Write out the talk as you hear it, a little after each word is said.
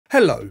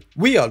Hello,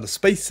 we are the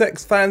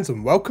SpaceX fans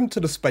and welcome to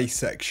the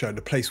SpaceX Show,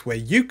 the place where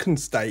you can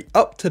stay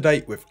up to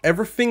date with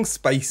everything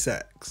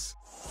SpaceX.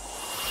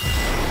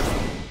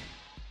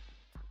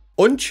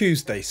 On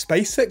Tuesday,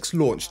 SpaceX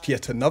launched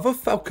yet another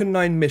Falcon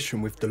 9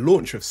 mission with the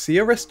launch of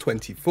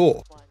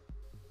CRS-24.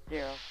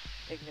 0.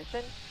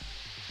 Ignition.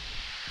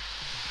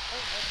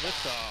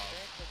 Liftoff.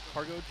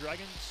 Cargo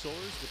Dragon soars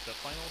with the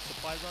final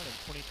supply run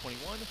in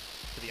 2021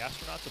 for the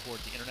astronauts aboard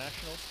the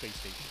International Space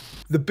Station.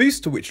 The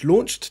booster which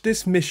launched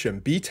this mission,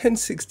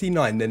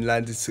 B-1069, then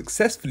landed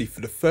successfully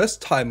for the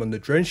first time on the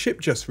drone ship.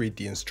 Just read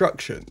the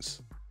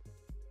instructions.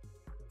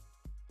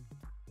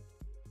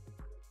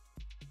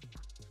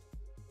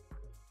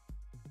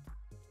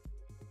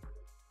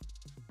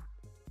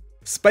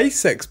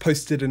 SpaceX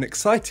posted an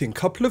exciting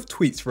couple of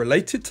tweets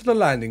related to the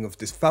landing of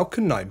this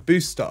Falcon 9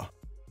 booster.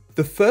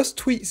 The first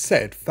tweet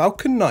said,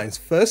 Falcon 9's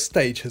first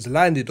stage has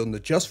landed on the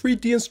Just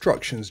Read the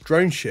Instructions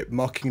drone ship,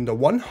 marking the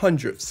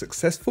 100th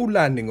successful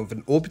landing of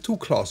an orbital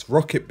class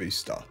rocket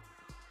booster.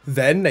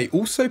 Then they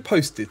also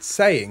posted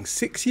saying,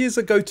 6 years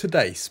ago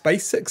today,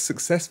 SpaceX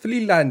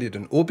successfully landed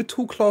an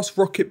orbital class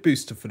rocket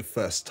booster for the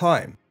first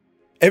time.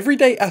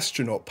 Everyday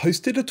Astronaut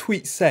posted a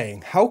tweet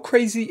saying, how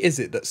crazy is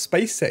it that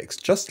SpaceX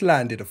just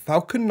landed a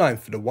Falcon 9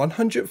 for the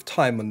 100th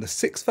time on the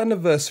 6th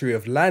anniversary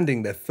of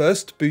landing their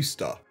first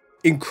booster.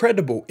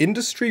 Incredible,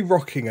 industry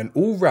rocking and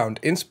all-round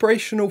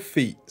inspirational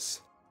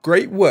feats.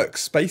 Great work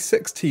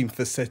SpaceX team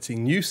for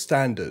setting new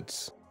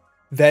standards.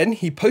 Then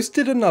he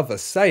posted another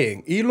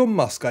saying, Elon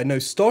Musk, I know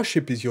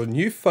Starship is your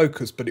new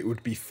focus, but it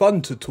would be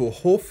fun to tour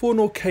Hawthorne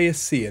or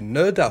KSC and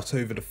nerd out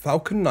over the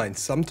Falcon 9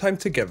 sometime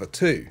together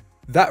too.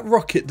 That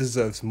rocket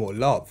deserves more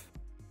love.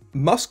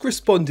 Musk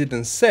responded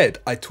and said,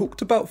 I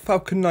talked about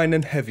Falcon 9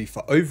 and Heavy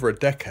for over a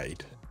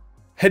decade.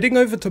 Heading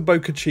over to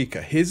Boca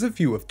Chica, here's a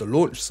view of the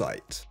launch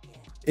site.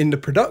 In the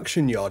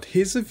production yard,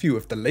 here's a view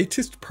of the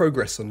latest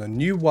progress on the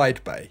new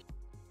wide bay.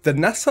 The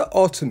NASA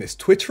Artemis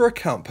Twitter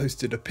account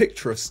posted a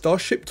picture of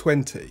Starship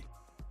 20.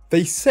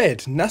 They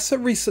said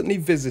NASA recently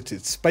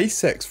visited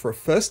SpaceX for a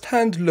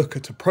first-hand look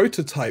at a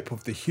prototype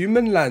of the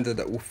human lander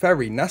that will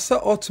ferry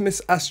NASA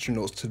Artemis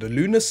astronauts to the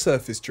lunar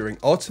surface during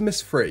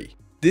Artemis 3.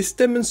 This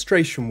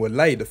demonstration will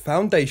lay the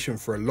foundation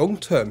for a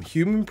long-term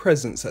human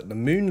presence at the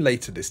moon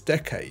later this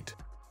decade.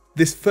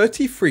 This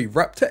 33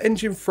 Raptor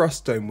engine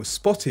thrust dome was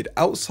spotted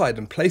outside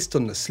and placed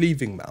on the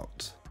sleeving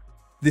mount.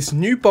 This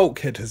new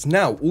bulkhead has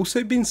now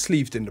also been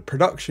sleeved in the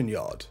production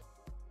yard.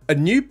 A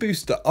new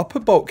booster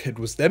upper bulkhead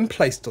was then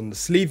placed on the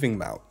sleeving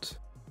mount.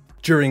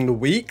 During the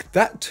week,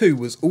 that too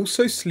was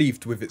also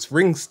sleeved with its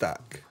ring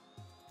stack.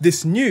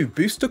 This new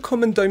booster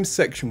common dome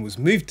section was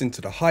moved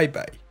into the high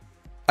bay.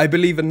 I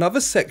believe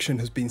another section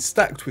has been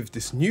stacked with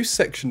this new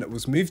section that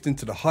was moved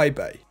into the high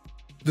bay.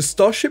 The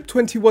Starship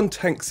 21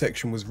 tank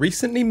section was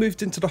recently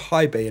moved into the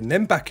high bay and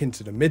then back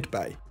into the mid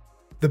bay.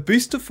 The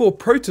Booster 4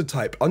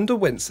 prototype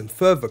underwent some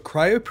further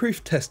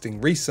cryo-proof testing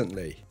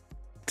recently.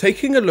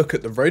 Taking a look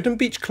at the road and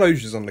beach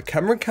closures on the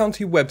Cameron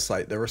County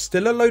website, there are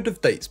still a load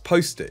of dates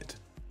posted.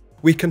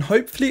 We can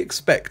hopefully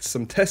expect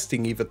some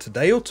testing either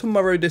today or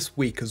tomorrow this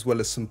week, as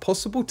well as some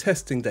possible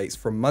testing dates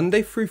from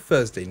Monday through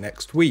Thursday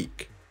next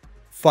week.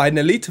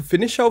 Finally, to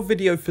finish our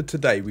video for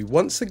today, we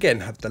once again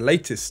have the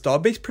latest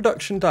Starbase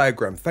production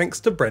diagram thanks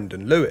to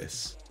Brendan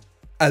Lewis.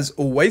 As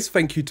always,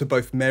 thank you to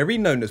both Mary,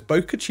 known as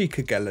Boca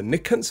Chica Girl, and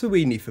Nick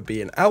Ansuini for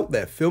being out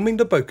there filming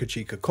the Boca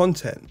Chica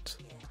content.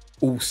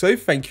 Also,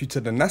 thank you to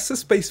the NASA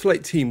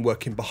Spaceflight team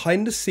working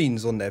behind the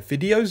scenes on their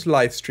videos,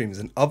 live streams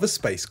and other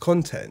space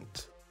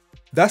content.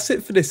 That's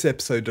it for this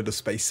episode of the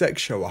SpaceX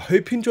Show. I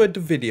hope you enjoyed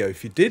the video.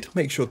 If you did,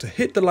 make sure to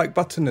hit the like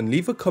button and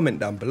leave a comment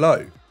down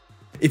below.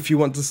 If you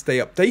want to stay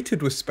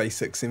updated with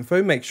SpaceX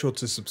info, make sure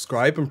to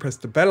subscribe and press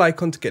the bell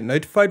icon to get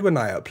notified when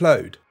I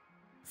upload.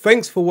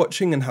 Thanks for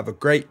watching and have a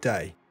great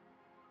day.